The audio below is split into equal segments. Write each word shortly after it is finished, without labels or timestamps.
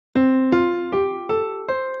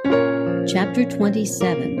Chapter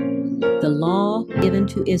 27, The Law Given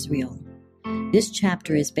to Israel. This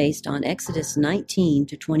chapter is based on Exodus 19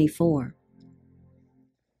 to 24.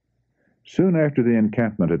 Soon after the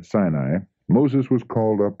encampment at Sinai, Moses was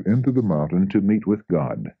called up into the mountain to meet with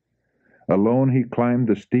God. Alone he climbed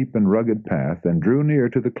the steep and rugged path and drew near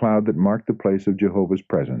to the cloud that marked the place of Jehovah's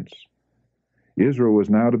presence. Israel was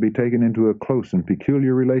now to be taken into a close and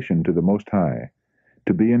peculiar relation to the Most High,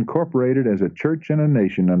 to be incorporated as a church and a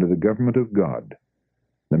nation under the government of God.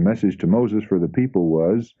 The message to Moses for the people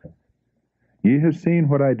was, "Ye have seen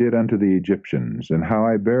what I did unto the Egyptians, and how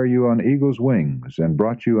I bare you on eagle's wings, and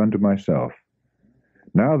brought you unto myself.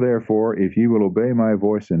 Now therefore, if ye will obey my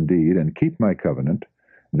voice indeed, and keep my covenant,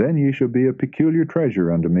 then ye shall be a peculiar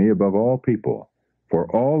treasure unto me above all people. For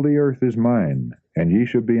all the earth is mine, and ye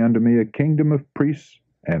shall be unto me a kingdom of priests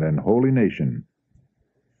and an holy nation."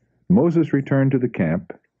 Moses returned to the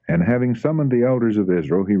camp, and having summoned the elders of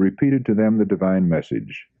Israel, he repeated to them the divine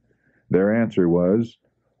message. Their answer was,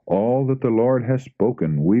 "All that the Lord has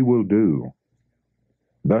spoken we will do."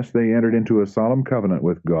 Thus they entered into a solemn covenant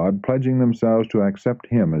with God, pledging themselves to accept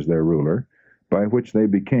him as their ruler, by which they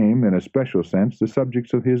became, in a special sense, the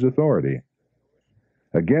subjects of his authority.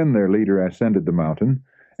 Again their leader ascended the mountain,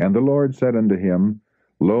 and the Lord said unto him,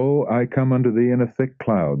 "Lo, I come unto thee in a thick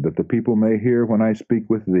cloud, that the people may hear when I speak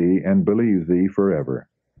with thee, and believe thee forever."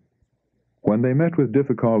 When they met with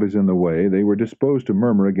difficulties in the way, they were disposed to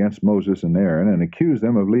murmur against Moses and Aaron, and accuse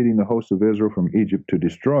them of leading the hosts of Israel from Egypt to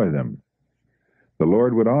destroy them. The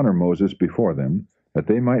Lord would honor Moses before them, that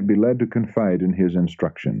they might be led to confide in his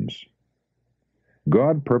instructions.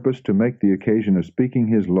 God purposed to make the occasion of speaking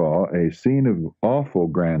his law a scene of awful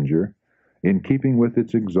grandeur, in keeping with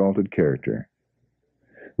its exalted character.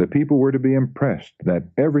 The people were to be impressed that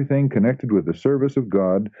everything connected with the service of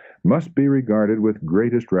God must be regarded with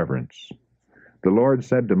greatest reverence. The Lord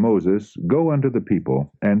said to Moses, "Go unto the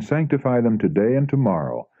people, and sanctify them today and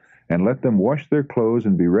tomorrow, and let them wash their clothes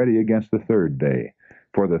and be ready against the third day.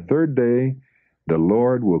 For the third day the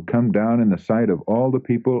Lord will come down in the sight of all the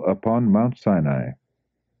people upon Mount Sinai."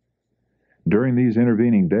 During these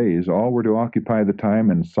intervening days, all were to occupy the time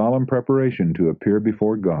in solemn preparation to appear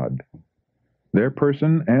before God. Their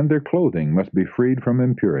person and their clothing must be freed from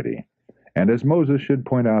impurity, and as Moses should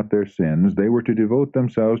point out their sins, they were to devote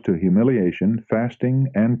themselves to humiliation, fasting,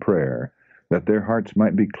 and prayer, that their hearts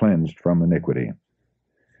might be cleansed from iniquity.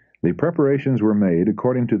 The preparations were made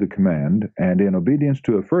according to the command, and in obedience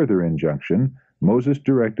to a further injunction, Moses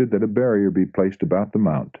directed that a barrier be placed about the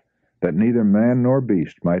mount, that neither man nor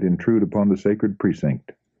beast might intrude upon the sacred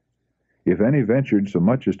precinct. If any ventured so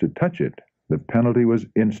much as to touch it, the penalty was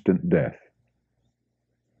instant death.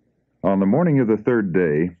 On the morning of the third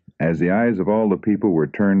day, as the eyes of all the people were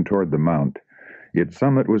turned toward the mount, its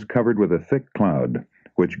summit was covered with a thick cloud,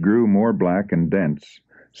 which grew more black and dense,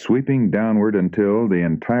 sweeping downward until the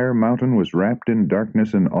entire mountain was wrapped in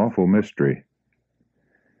darkness and awful mystery.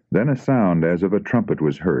 Then a sound as of a trumpet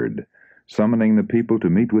was heard, summoning the people to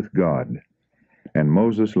meet with God, and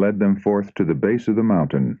Moses led them forth to the base of the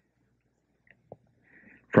mountain.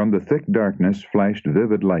 From the thick darkness flashed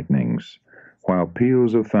vivid lightnings, while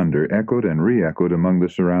peals of thunder echoed and re-echoed among the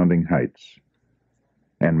surrounding heights.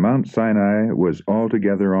 And Mount Sinai was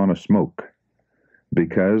altogether on a smoke,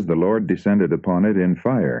 because the Lord descended upon it in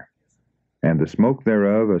fire, and the smoke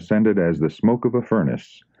thereof ascended as the smoke of a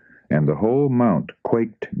furnace, and the whole mount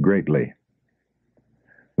quaked greatly.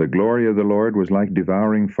 The glory of the Lord was like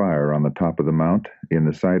devouring fire on the top of the mount, in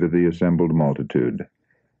the sight of the assembled multitude.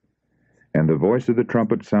 And the voice of the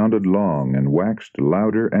trumpet sounded long, and waxed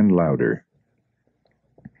louder and louder.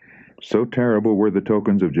 So terrible were the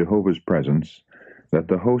tokens of Jehovah's presence, that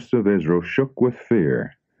the hosts of Israel shook with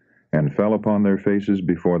fear, and fell upon their faces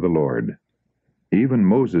before the Lord. Even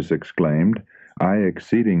Moses exclaimed, "I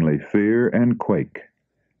exceedingly fear and quake."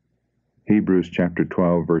 Hebrews chapter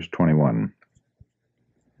 12, verse 21.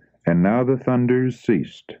 And now the thunders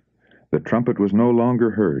ceased. The trumpet was no longer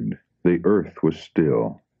heard. The earth was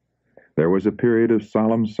still. There was a period of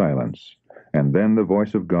solemn silence, and then the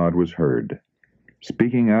voice of God was heard.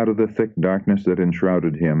 Speaking out of the thick darkness that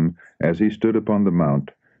enshrouded him, as he stood upon the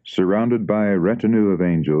mount, surrounded by a retinue of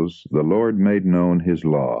angels, the Lord made known his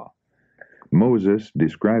law. Moses,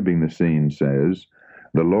 describing the scene, says,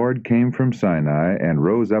 "The Lord came from Sinai, and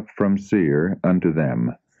rose up from Seir unto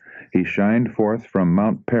them. He shined forth from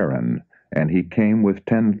Mount Paran, and he came with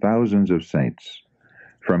 10,000s of saints.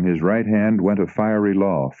 From his right hand went a fiery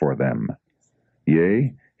law for them.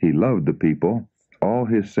 Yea, he loved the people. All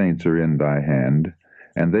his saints are in thy hand,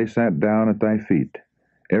 and they sat down at thy feet.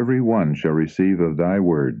 Every one shall receive of thy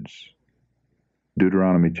words."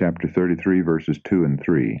 Deuteronomy chapter 33, verses 2 and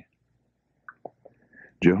 3.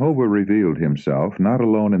 Jehovah revealed himself not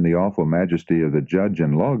alone in the awful majesty of the judge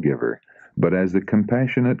and lawgiver, but as the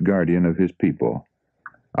compassionate guardian of his people.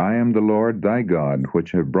 I am the Lord thy God,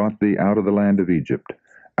 which have brought thee out of the land of Egypt,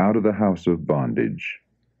 out of the house of bondage.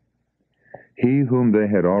 He whom they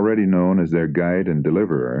had already known as their guide and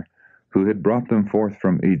deliverer, who had brought them forth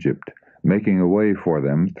from Egypt, making a way for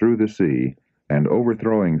them through the sea, and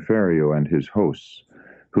overthrowing Pharaoh and his hosts,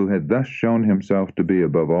 who had thus shown himself to be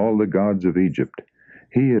above all the gods of Egypt,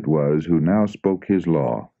 he it was who now spoke his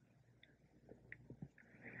law.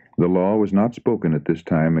 The law was not spoken at this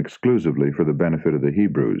time exclusively for the benefit of the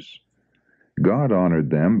Hebrews. God honored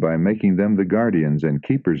them by making them the guardians and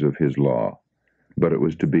keepers of his law, but it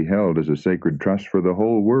was to be held as a sacred trust for the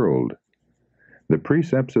whole world. The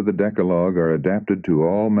precepts of the Decalogue are adapted to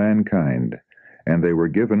all mankind, and they were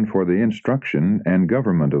given for the instruction and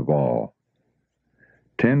government of all.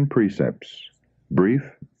 10 precepts, brief,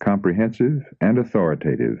 comprehensive, and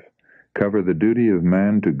authoritative, cover the duty of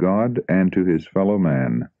man to God and to his fellow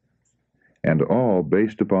man, and all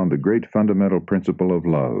based upon the great fundamental principle of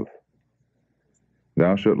love.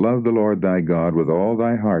 Thou shalt love the Lord thy God with all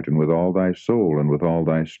thy heart, and with all thy soul, and with all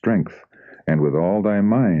thy strength, and with all thy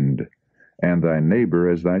mind, and thy neighbor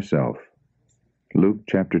as thyself. Luke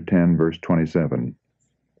chapter 10, verse 27.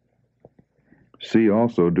 See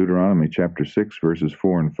also Deuteronomy chapter 6, verses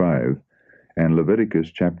 4 and 5, and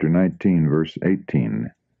Leviticus chapter 19, verse 18.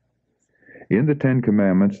 In the 10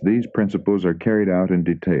 Commandments, these principles are carried out in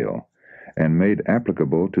detail, and made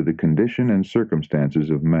applicable to the condition and circumstances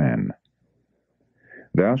of man.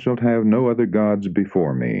 Thou shalt have no other gods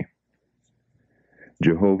before me.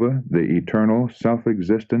 Jehovah, the eternal,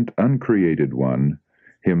 self-existent, uncreated one,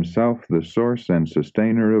 himself the source and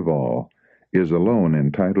sustainer of all, is alone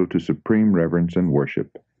entitled to supreme reverence and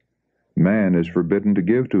worship. Man is forbidden to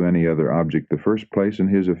give to any other object the first place in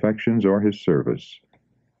his affections or his service.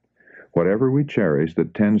 Whatever we cherish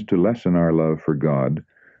that tends to lessen our love for God,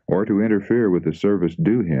 or to interfere with the service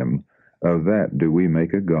due him, of that do we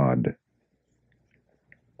make a god.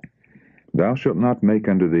 Thou shalt not make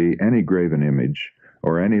unto thee any graven image,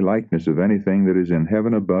 or any likeness of anything that is in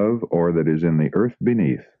heaven above, or that is in the earth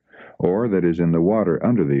beneath, or that is in the water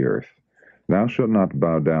under the earth. Thou shalt not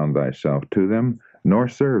bow down thyself to them, nor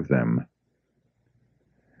serve them.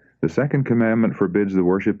 The second commandment forbids the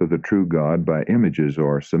worship of the true God by images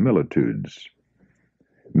or similitudes.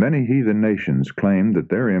 Many heathen nations claimed that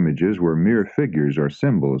their images were mere figures or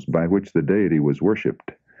symbols by which the deity was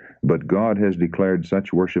worshipped, but God has declared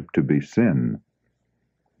such worship to be sin.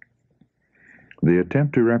 The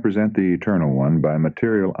attempt to represent the Eternal One by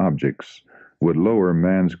material objects would lower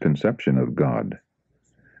man's conception of God.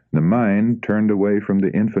 The mind, turned away from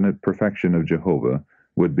the infinite perfection of Jehovah,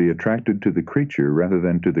 would be attracted to the creature rather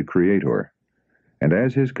than to the Creator, and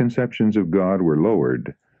as his conceptions of God were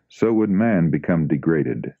lowered, so would man become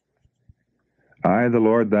degraded. I, the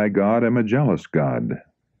Lord thy God, am a jealous God.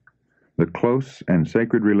 The close and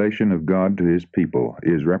sacred relation of God to his people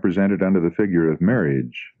is represented under the figure of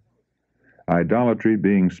marriage. Idolatry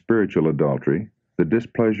being spiritual adultery, the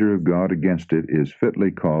displeasure of God against it is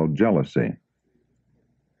fitly called jealousy.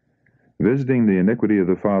 Visiting the iniquity of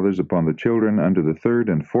the fathers upon the children unto the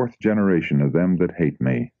 3rd and 4th generation of them that hate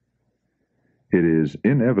me. It is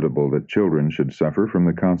inevitable that children should suffer from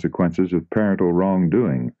the consequences of parental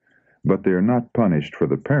wrongdoing, but they are not punished for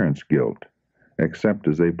the parents' guilt, except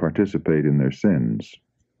as they participate in their sins.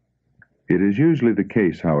 It is usually the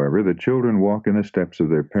case, however, that children walk in the steps of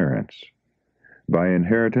their parents. By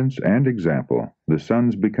inheritance and example, the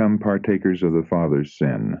sons become partakers of the father's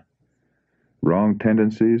sin. Wrong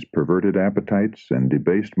tendencies, perverted appetites, and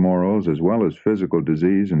debased morals, as well as physical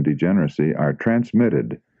disease and degeneracy, are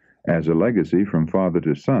transmitted as a legacy from father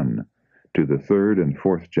to son to the 3rd and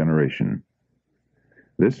 4th generation.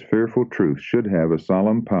 This fearful truth should have a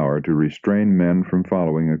solemn power to restrain men from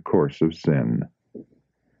following a course of sin.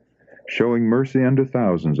 Showing mercy unto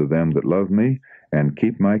thousands of them that love me and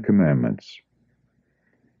keep my commandments.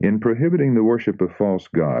 In prohibiting the worship of false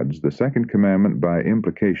gods, the 2nd commandment by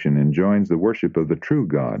implication enjoins the worship of the true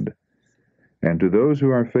God. And to those who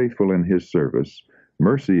are faithful in his service,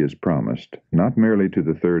 mercy is promised, not merely to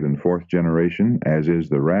the 3rd and 4th generation, as is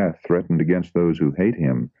the wrath threatened against those who hate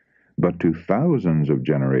him, but to thousands of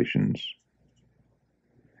generations.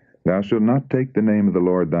 Thou shalt not take the name of the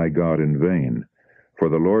Lord thy God in vain, for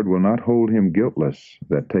the Lord will not hold him guiltless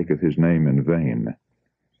that taketh his name in vain.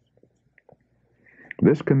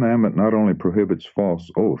 This commandment not only prohibits false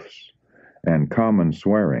oaths and common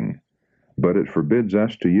swearing, but it forbids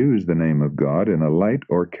us to use the name of God in a light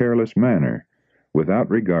or careless manner, without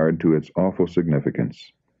regard to its awful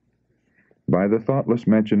significance. by the thoughtless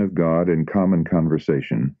mention of God in common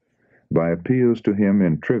conversation, by appeals to him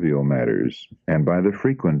in trivial matters, and by the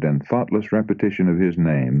frequent and thoughtless repetition of his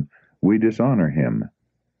name, we dishonor him.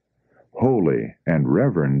 Holy and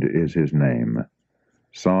reverend is his name.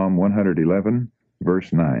 Psalm 111,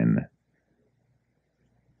 verse 9.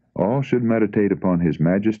 All should meditate upon his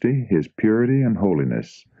majesty, his purity, and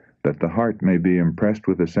holiness, that the heart may be impressed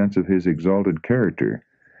with a sense of his exalted character,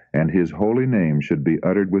 and his holy name should be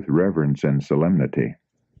uttered with reverence and solemnity.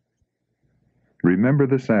 Remember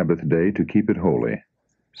the Sabbath day to keep it holy.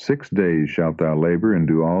 6 days shalt thou labor and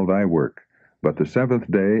do all thy work, but the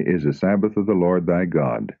seventh day is a Sabbath of the Lord thy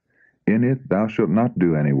God. In it thou shalt not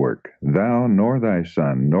do any work, thou, nor thy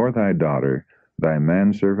son, nor thy daughter, thy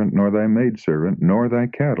manservant, nor thy maidservant, nor thy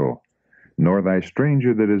cattle, nor thy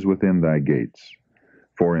stranger that is within thy gates.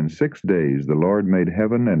 For in 6 days the Lord made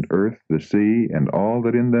heaven and earth, the sea, and all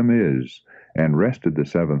that in them is, and rested the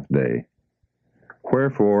seventh day.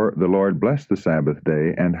 Wherefore the Lord blessed the Sabbath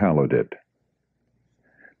day and hallowed it.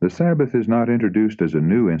 The Sabbath is not introduced as a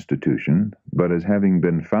new institution, but as having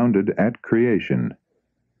been founded at creation.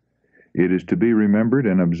 It is to be remembered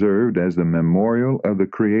and observed as the memorial of the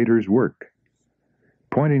Creator's work.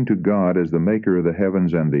 Pointing to God as the maker of the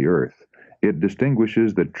heavens and the earth, it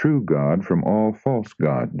distinguishes the true God from all false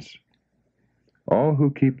gods. All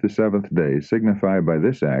who keep the seventh day signify by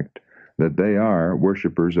this act that they are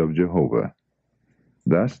worshippers of Jehovah.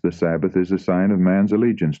 Thus the Sabbath is a sign of man's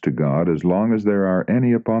allegiance to God as long as there are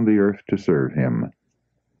any upon the earth to serve him.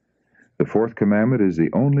 The fourth commandment is the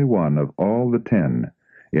only one of all the 10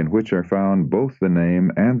 in which are found both the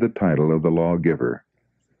name and the title of the lawgiver.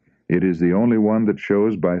 It is the only one that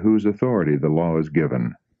shows by whose authority the law is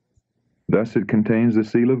given. Thus it contains the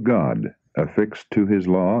seal of God, affixed to his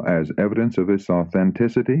law as evidence of its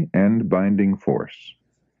authenticity and binding force.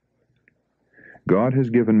 God has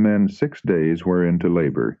given men 6 days wherein to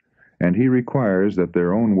labor, and he requires that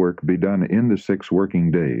their own work be done in the 6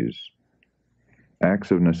 working days.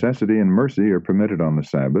 Acts of necessity and mercy are permitted on the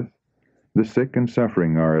Sabbath. The sick and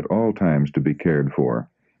suffering are at all times to be cared for,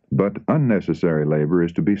 but unnecessary labor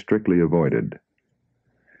is to be strictly avoided.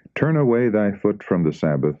 Turn away thy foot from the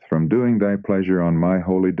Sabbath, from doing thy pleasure on my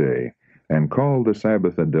holy day, and call the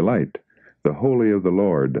Sabbath a delight, the holy of the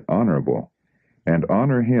Lord honorable, and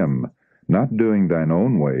honor him, not doing thine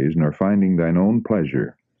own ways, nor finding thine own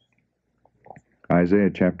pleasure.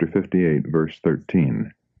 Isaiah chapter 58, verse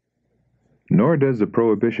 13. Nor does the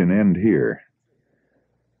prohibition end here.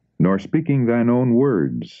 Nor speaking thine own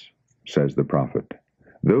words, says the prophet.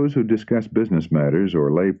 Those who discuss business matters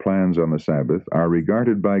or lay plans on the Sabbath are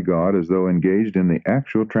regarded by God as though engaged in the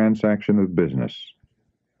actual transaction of business.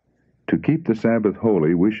 To keep the Sabbath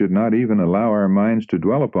holy, we should not even allow our minds to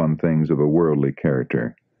dwell upon things of a worldly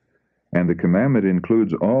character, and the commandment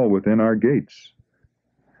includes all within our gates.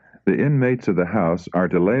 The inmates of the house are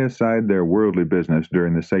to lay aside their worldly business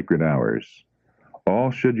during the sacred hours.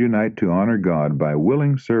 All should unite to honor God by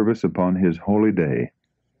willing service upon his holy day.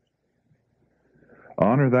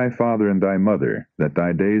 Honor thy father and thy mother, that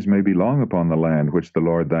thy days may be long upon the land which the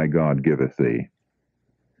Lord thy God giveth thee.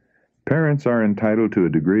 Parents are entitled to a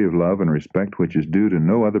degree of love and respect which is due to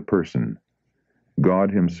no other person.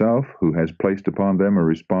 God himself, who has placed upon them a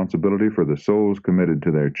responsibility for the souls committed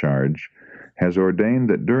to their charge, has ordained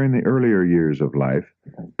that during the earlier years of life,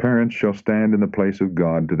 parents shall stand in the place of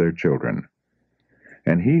God to their children.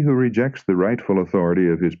 And he who rejects the rightful authority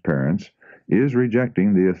of his parents is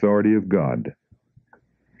rejecting the authority of God.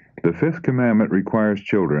 The fifth commandment requires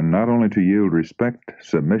children not only to yield respect,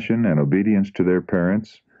 submission, and obedience to their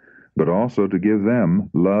parents, but also to give them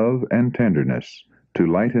love and tenderness, to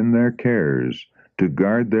lighten their cares, to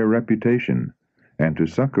guard their reputation, and to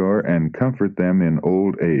succor and comfort them in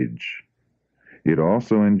old age. It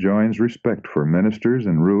also enjoins respect for ministers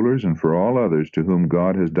and rulers and for all others to whom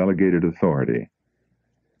God has delegated authority.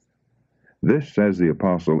 This, says the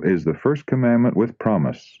apostle, is the first commandment with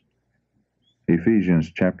promise.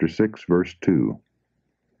 Ephesians chapter 6, verse 2.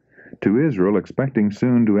 To Israel, expecting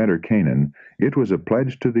soon to enter Canaan, it was a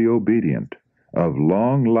pledge to the obedient, of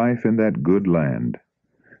long life in that good land.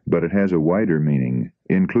 But it has a wider meaning,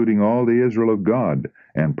 including all the Israel of God,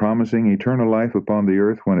 and promising eternal life upon the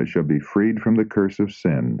earth when it shall be freed from the curse of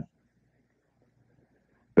sin.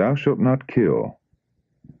 Thou shalt not kill.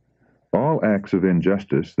 All acts of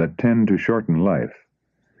injustice that tend to shorten life,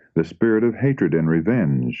 the spirit of hatred and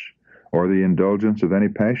revenge, or the indulgence of any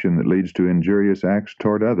passion that leads to injurious acts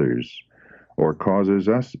toward others, or causes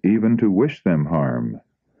us even to wish them harm,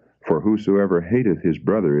 for whosoever hateth his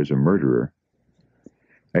brother is a murderer.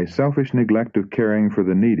 A selfish neglect of caring for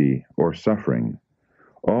the needy or suffering,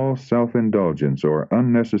 All self-indulgence or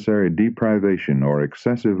unnecessary deprivation or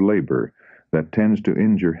excessive labor that tends to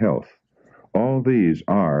injure health, all these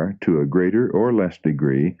are, to a greater or less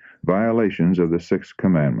degree, violations of the sixth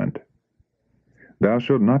commandment. Thou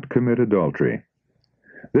shalt not commit adultery.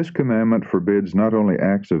 This commandment forbids not only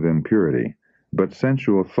acts of impurity, but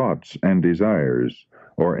sensual thoughts and desires,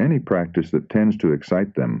 or any practice that tends to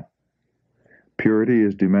excite them. Purity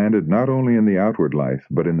is demanded not only in the outward life,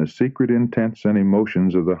 but in the secret intents and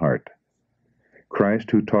emotions of the heart.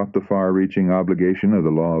 Christ, who taught the far-reaching obligation of the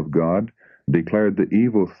law of God, declared the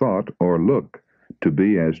evil thought or look to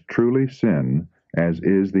be as truly sin as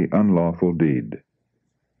is the unlawful deed.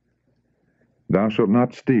 Thou shalt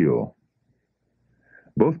not steal.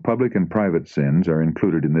 Both public and private sins are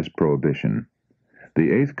included in this prohibition.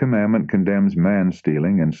 The eighth commandment condemns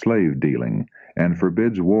man-stealing and slave-dealing, and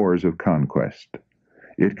forbids wars of conquest.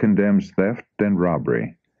 It condemns theft and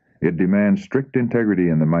robbery. It demands strict integrity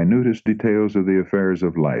in the minutest details of the affairs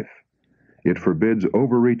of life. It forbids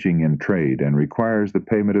overreaching in trade and requires the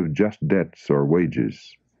payment of just debts or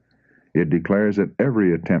wages. It declares that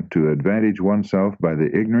every attempt to advantage oneself by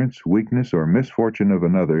the ignorance, weakness, or misfortune of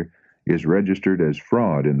another is registered as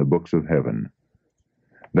fraud in the books of heaven.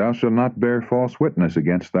 Thou shalt not bear false witness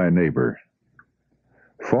against thy neighbor.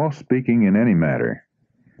 False speaking in any matter,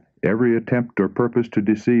 every attempt or purpose to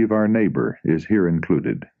deceive our neighbor, is here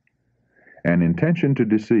included. An intention to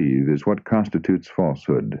deceive is what constitutes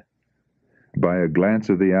falsehood. By a glance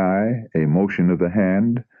of the eye, a motion of the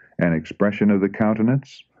hand, an expression of the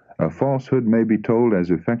countenance, a falsehood may be told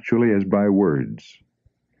as effectually as by words.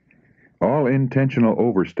 All intentional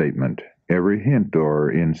overstatement, every hint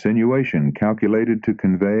or insinuation calculated to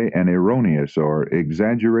convey an erroneous or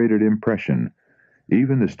exaggerated impression,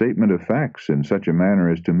 even the statement of facts in such a manner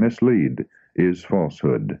as to mislead, is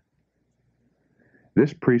falsehood.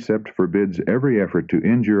 This precept forbids every effort to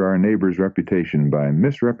injure our neighbor's reputation by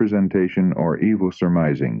misrepresentation or evil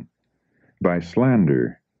surmising, by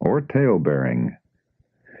slander or tale-bearing.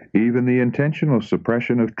 Even the intentional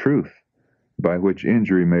suppression of truth, by which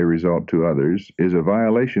injury may result to others, is a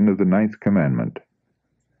violation of the ninth commandment.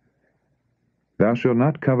 Thou shalt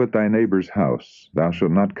not covet thy neighbor's house. Thou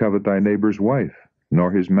shalt not covet thy neighbor's wife,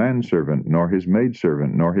 nor his manservant, nor his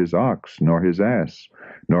maidservant, nor his ox, nor his ass,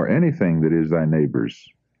 nor anything that is thy neighbor's.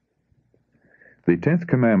 The 10th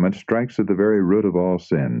commandment strikes at the very root of all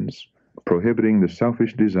sins, prohibiting the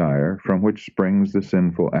selfish desire from which springs the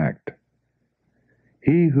sinful act.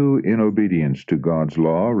 He who, in obedience to God's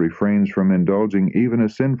law, refrains from indulging even a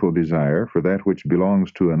sinful desire for that which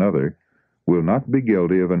belongs to another, will not be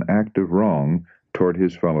guilty of an act of wrong toward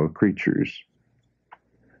his fellow creatures.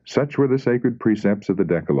 Such were the sacred precepts of the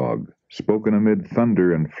Decalogue, spoken amid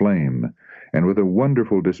thunder and flame, and with a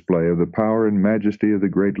wonderful display of the power and majesty of the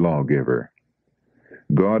great lawgiver.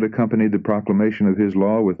 God accompanied the proclamation of his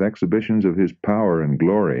law with exhibitions of his power and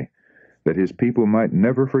glory, that his people might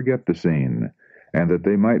never forget the scene, and that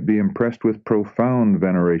they might be impressed with profound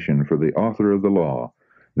veneration for the author of the law,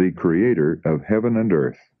 the creator of heaven and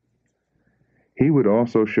earth. He would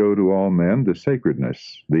also show to all men the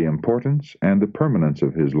sacredness, the importance, and the permanence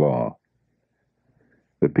of his law.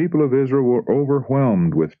 The people of Israel were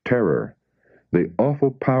overwhelmed with terror. The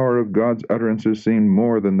awful power of God's utterances seemed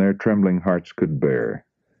more than their trembling hearts could bear.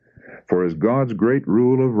 For as God's great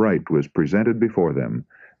rule of right was presented before them,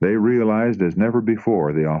 they realized as never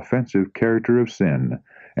before the offensive character of sin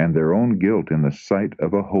and their own guilt in the sight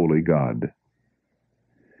of a holy God.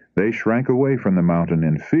 They shrank away from the mountain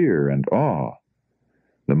in fear and awe.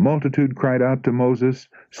 The multitude cried out to Moses,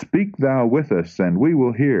 "Speak thou with us, and we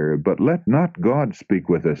will hear, but let not God speak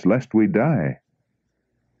with us, lest we die."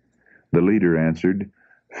 The leader answered,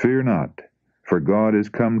 "Fear not, for God is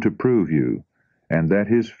come to prove you, and that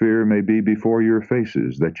his fear may be before your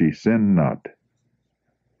faces, that ye sin not."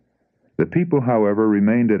 The people, however,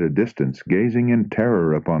 remained at a distance, gazing in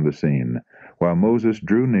terror upon the scene, while Moses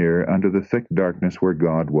drew near unto the thick darkness where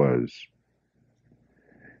God was.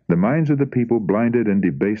 The minds of the people, blinded and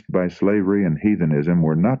debased by slavery and heathenism,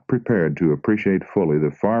 were not prepared to appreciate fully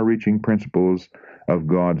the far-reaching principles of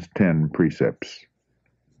God's 10 precepts.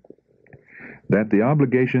 That the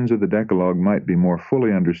obligations of the Decalogue might be more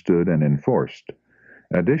fully understood and enforced,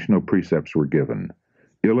 additional precepts were given,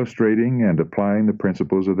 illustrating and applying the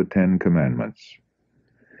principles of the 10 Commandments.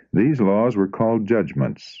 These laws were called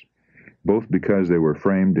judgments, both because they were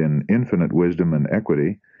framed in infinite wisdom and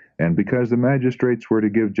equity, and because the magistrates were to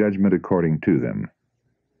give judgment according to them.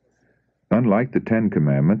 Unlike the 10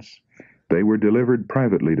 Commandments, they were delivered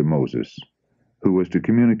privately to Moses, who was to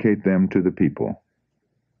communicate them to the people.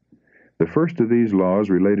 The first of these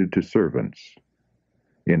laws related to servants.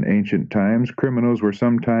 In ancient times, criminals were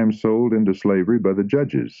sometimes sold into slavery by the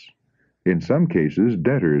judges. In some cases,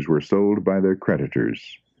 debtors were sold by their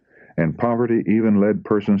creditors, and poverty even led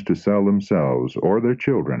persons to sell themselves or their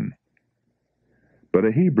children. But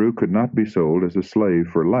a Hebrew could not be sold as a slave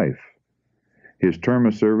for life. His term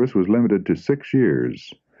of service was limited to 6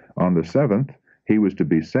 years. On the 7th, he was to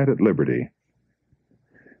be set at liberty.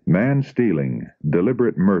 Man-stealing,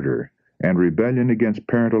 deliberate murder, and rebellion against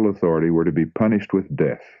parental authority were to be punished with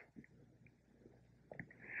death.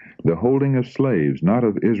 The holding of slaves not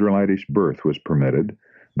of Israelitish birth was permitted,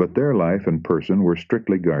 but their life and person were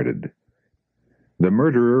strictly guarded. The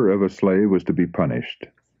murderer of a slave was to be punished.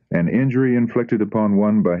 An injury inflicted upon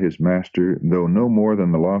one by his master, though no more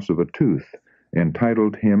than the loss of a tooth,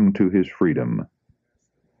 entitled him to his freedom.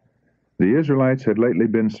 The Israelites had lately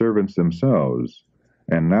been servants themselves,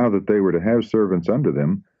 and now that they were to have servants under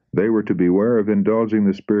them, they were to beware of indulging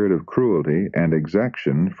the spirit of cruelty and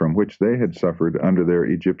exaction from which they had suffered under their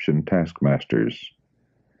Egyptian taskmasters.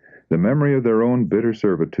 The memory of their own bitter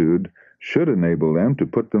servitude should enable them to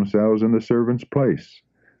put themselves in the servant's place,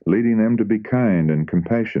 leading them to be kind and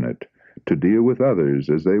compassionate, to deal with others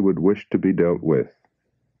as they would wish to be dealt with.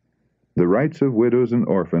 The rights of widows and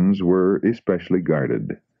orphans were especially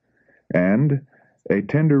guarded, and a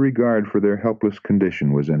tender regard for their helpless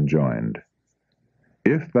condition was enjoined.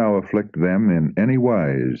 If thou afflict them in any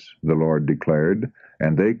wise, the Lord declared,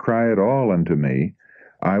 and they cry at all unto me,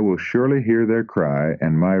 I will surely hear their cry,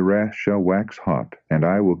 and my wrath shall wax hot, and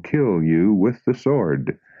I will kill you with the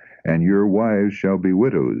sword, and your wives shall be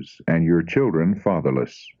widows, and your children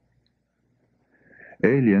fatherless.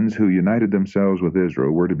 Aliens who united themselves with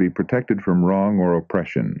Israel were to be protected from wrong or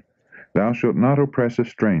oppression. Thou shalt not oppress a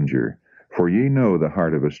stranger, for ye know the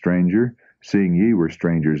heart of a stranger, seeing ye were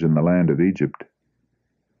strangers in the land of Egypt.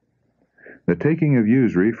 The taking of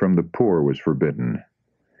usury from the poor was forbidden.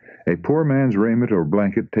 A poor man's raiment or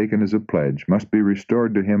blanket taken as a pledge must be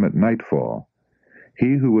restored to him at nightfall.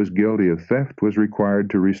 He who was guilty of theft was required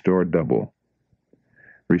to restore double.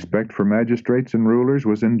 Respect for magistrates and rulers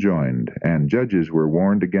was enjoined, and judges were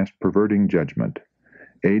warned against perverting judgment,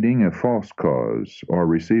 aiding a false cause, or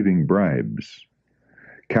receiving bribes.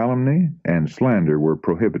 Calumny and slander were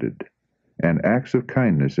prohibited, and acts of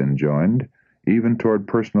kindness enjoined, even toward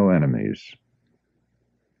personal enemies.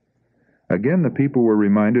 Again, the people were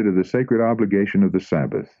reminded of the sacred obligation of the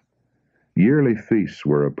Sabbath. Yearly feasts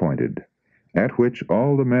were appointed, at which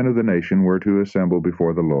all the men of the nation were to assemble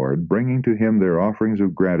before the Lord, bringing to him their offerings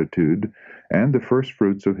of gratitude and the first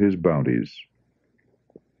fruits of his bounties.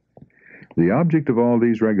 The object of all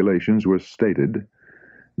these regulations was stated.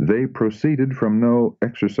 They proceeded from no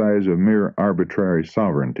exercise of mere arbitrary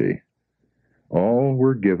sovereignty. All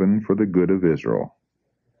were given for the good of Israel.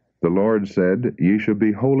 The Lord said, Ye shall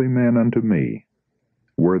be holy men unto me,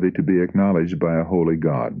 worthy to be acknowledged by a holy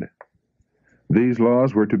God. These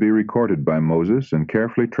laws were to be recorded by Moses and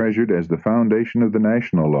carefully treasured as the foundation of the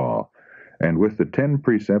national law, and with the 10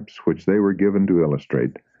 precepts which they were given to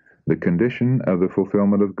illustrate the condition of the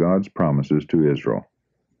fulfillment of God's promises to Israel.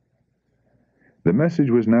 The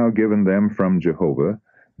message was now given them from Jehovah,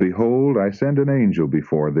 Behold, I send an angel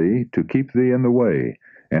before thee, to keep thee in the way,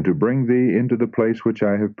 and to bring thee into the place which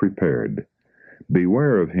I have prepared.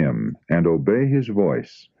 Beware of him, and obey his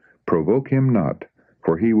voice. Provoke him not,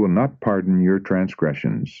 for he will not pardon your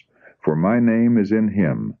transgressions, for my name is in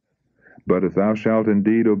him. But if thou shalt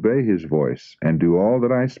indeed obey his voice, and do all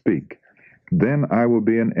that I speak, then I will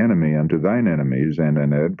be an enemy unto thine enemies, and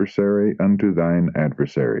an adversary unto thine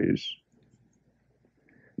adversaries.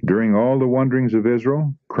 During all the wanderings of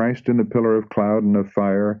Israel, Christ in the pillar of cloud and of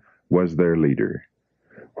fire was their leader.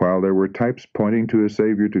 While there were types pointing to a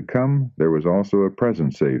Savior to come, there was also a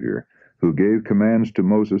present Savior, who gave commands to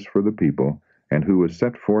Moses for the people, and who was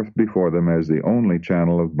set forth before them as the only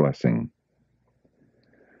channel of blessing.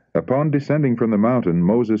 Upon descending from the mountain,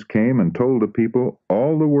 Moses came and told the people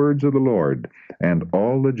all the words of the Lord, and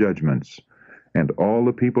all the judgments. And all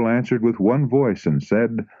the people answered with one voice, and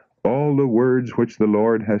said, All the words which the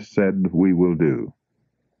Lord has said we will do.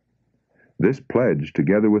 This pledge,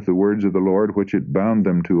 together with the words of the Lord which it bound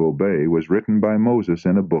them to obey, was written by Moses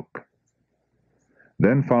in a book.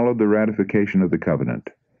 Then followed the ratification of the covenant.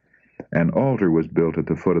 An altar was built at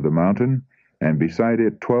the foot of the mountain, and beside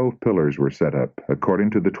it 12 pillars were set up, according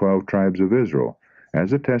to the 12 tribes of Israel,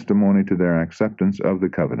 as a testimony to their acceptance of the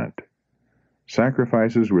covenant.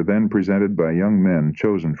 Sacrifices were then presented by young men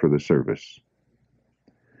chosen for the service.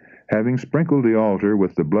 Having sprinkled the altar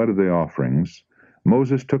with the blood of the offerings,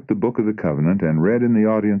 Moses took the book of the covenant and read in the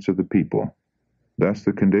audience of the people. Thus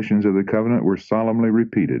the conditions of the covenant were solemnly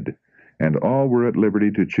repeated, and all were at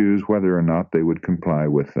liberty to choose whether or not they would comply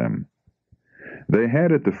with them. They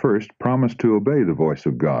had at the first promised to obey the voice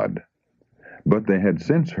of God, but they had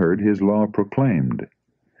since heard his law proclaimed,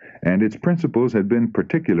 and its principles had been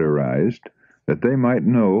particularized that they might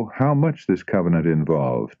know how much this covenant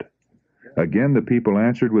involved. Again the people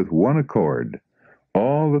answered with one accord,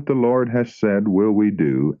 "All that the Lord has said will we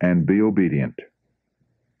do, and be obedient."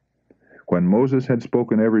 When Moses had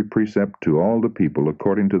spoken every precept to all the people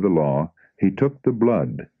according to the law, he took the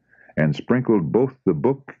blood, and sprinkled both the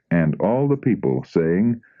book and all the people,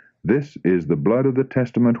 saying, "This is the blood of the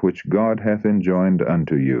testament which God hath enjoined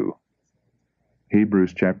unto you."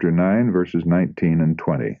 Hebrews chapter 9, verses 19 and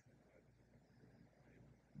 20.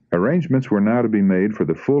 Arrangements were now to be made for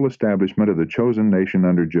the full establishment of the chosen nation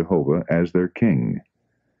under Jehovah as their king.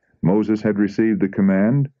 Moses had received the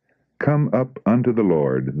command, "Come up unto the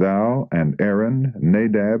Lord, thou and Aaron,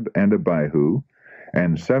 Nadab and Abihu,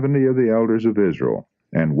 and 70 of the elders of Israel,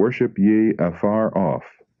 and worship ye afar off,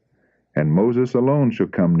 and Moses alone shall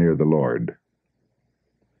come near the Lord."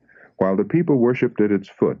 While the people worshipped at its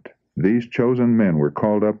foot, these chosen men were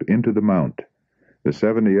called up into the mount. The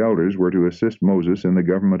 70 elders were to assist Moses in the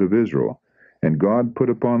government of Israel, and God put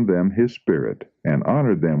upon them his Spirit, and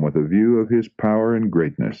honored them with a view of his power and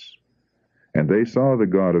greatness. And they saw the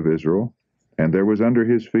God of Israel, and there was under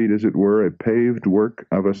his feet as it were a paved work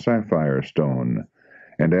of a sapphire stone,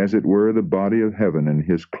 and as it were the body of heaven in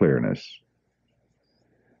his clearness.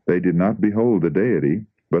 They did not behold the deity,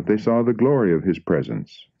 but they saw the glory of his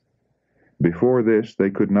presence. Before this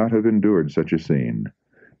they could not have endured such a scene,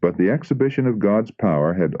 but the exhibition of God's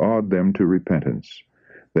power had awed them to repentance.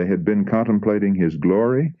 They had been contemplating his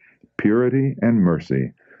glory, purity, and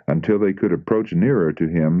mercy, until they could approach nearer to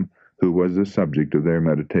him who was the subject of their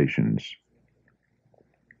meditations.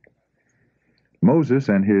 Moses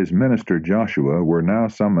and his minister Joshua were now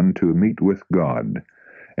summoned to meet with God,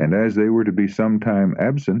 and as they were to be some time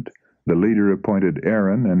absent, the leader appointed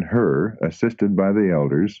Aaron and Hur, assisted by the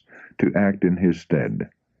elders, to act in his stead.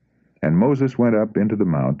 And Moses went up into the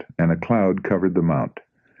mount, and a cloud covered the mount,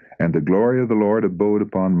 and the glory of the Lord abode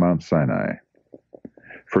upon Mount Sinai.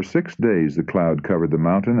 For 6 days the cloud covered the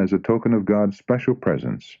mountain as a token of God's special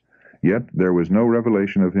presence, yet there was no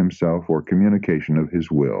revelation of himself or communication of his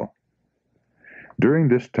will. During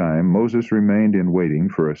this time Moses remained in waiting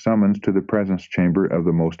for a summons to the presence chamber of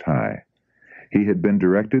the Most High. He had been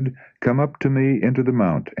directed, "Come up to me into the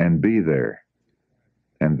mount, and be there."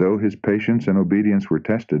 And though his patience and obedience were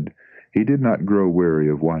tested, he did not grow weary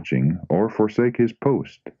of watching, or forsake his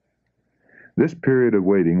post. This period of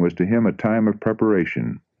waiting was to him a time of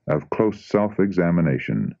preparation, of close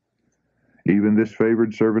self-examination. Even this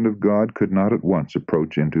favored servant of God could not at once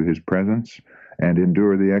approach into his presence and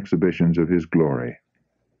endure the exhibitions of his glory.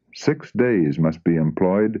 6 days must be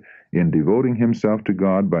employed in devoting himself to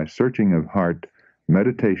God by searching of heart,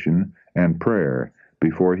 meditation, and prayer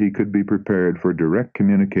before he could be prepared for direct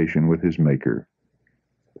communication with his Maker.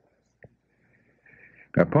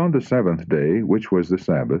 Upon the 7th day, which was the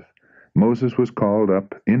Sabbath, Moses was called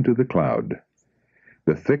up into the cloud.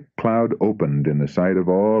 The thick cloud opened in the sight of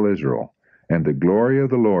all Israel, and the glory of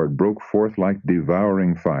the Lord broke forth like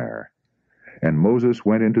devouring fire. And Moses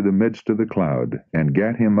went into the midst of the cloud, and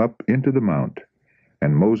gat him up into the mount.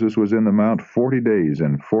 And Moses was in the mount 40 days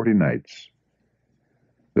and 40 nights.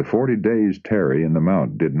 The 40 days' tarry in the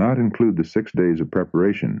mount did not include the 6 days of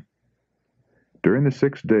preparation. During the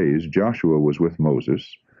 6 days Joshua was with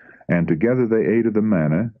Moses, and together they ate of the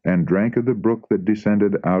manna, and drank of the brook that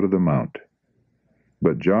descended out of the mount.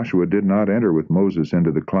 But Joshua did not enter with Moses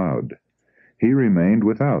into the cloud. He remained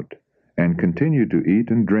without, and continued to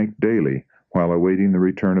eat and drink daily, while awaiting the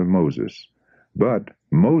return of Moses. But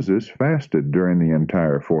Moses fasted during the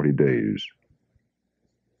entire 40 days.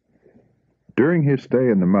 During his stay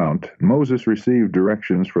in the mount, Moses received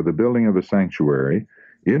directions for the building of a sanctuary,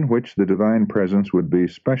 in which the divine presence would be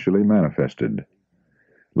specially manifested.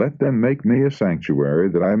 "Let them make me a sanctuary,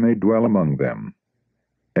 that I may dwell among them."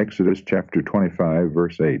 Exodus chapter 25,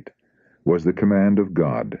 verse 8, was the command of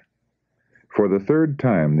God. For the 3rd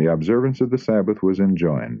time the observance of the Sabbath was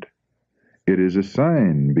enjoined. "It is a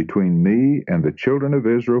sign between me and the children of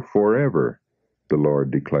Israel forever," the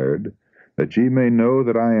Lord declared, "that ye may know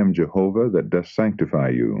that I am Jehovah that doth sanctify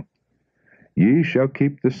you. Ye shall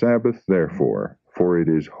keep the Sabbath therefore, for it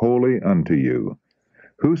is holy unto you.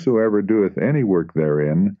 Whosoever doeth any work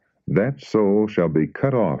therein, that soul shall be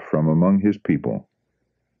cut off from among his people."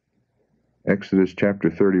 Exodus chapter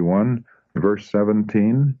 31, verse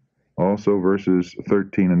 17, also verses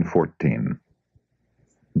 13 and 14.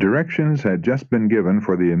 Directions had just been given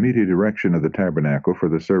for the immediate erection of the tabernacle for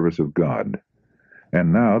the service of God.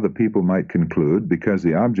 And now the people might conclude, because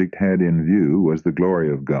the object had in view was the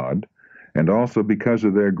glory of God, and also because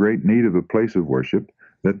of their great need of a place of worship,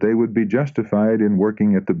 that they would be justified in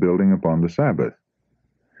working at the building upon the Sabbath.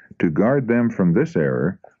 To guard them from this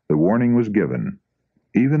error, the warning was given.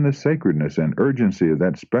 Even the sacredness and urgency of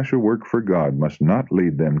that special work for God must not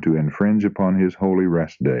lead them to infringe upon His holy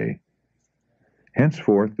rest day.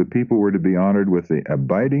 Henceforth the people were to be honored with the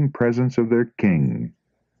abiding presence of their King.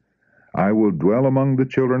 I will dwell among the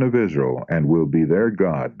children of Israel, and will be their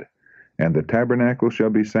God, and the tabernacle shall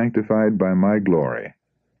be sanctified by my glory.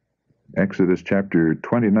 Exodus chapter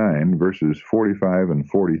 29, verses 45 and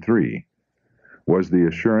 43, was the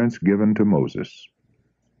assurance given to Moses.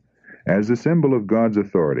 As the symbol of God's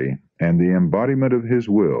authority and the embodiment of His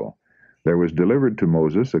will, there was delivered to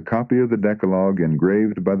Moses a copy of the Decalogue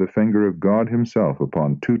engraved by the finger of God Himself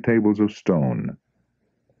upon 2 tables of stone.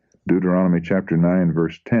 Deuteronomy chapter 9,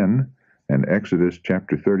 verse 10, and Exodus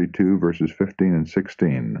chapter 32, verses 15 and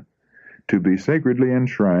 16, to be sacredly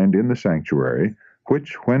enshrined in the sanctuary,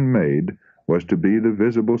 which, when made, was to be the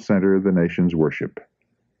visible center of the nation's worship.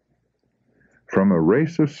 From a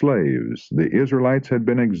race of slaves, the Israelites had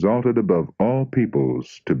been exalted above all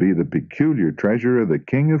peoples to be the peculiar treasure of the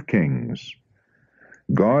King of Kings.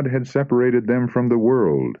 God had separated them from the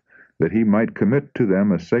world, that He might commit to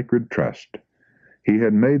them a sacred trust. He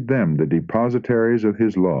had made them the depositaries of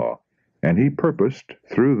His law, and He purposed,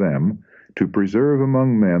 through them, to preserve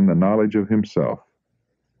among men the knowledge of Himself.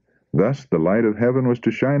 Thus the light of heaven was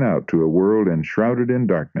to shine out to a world enshrouded in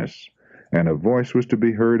darkness, and a voice was to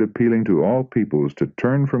be heard appealing to all peoples to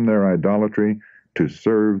turn from their idolatry to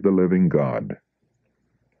serve the living God.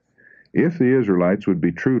 If the Israelites would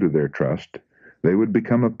be true to their trust, they would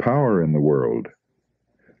become a power in the world.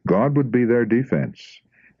 God would be their defense,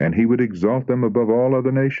 and He would exalt them above all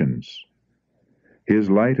other nations. His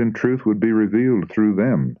light and truth would be revealed through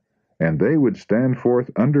them, and they would stand forth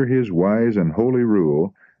under His wise and holy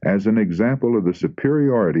rule as an example of the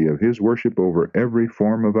superiority of His worship over every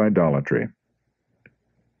form of idolatry.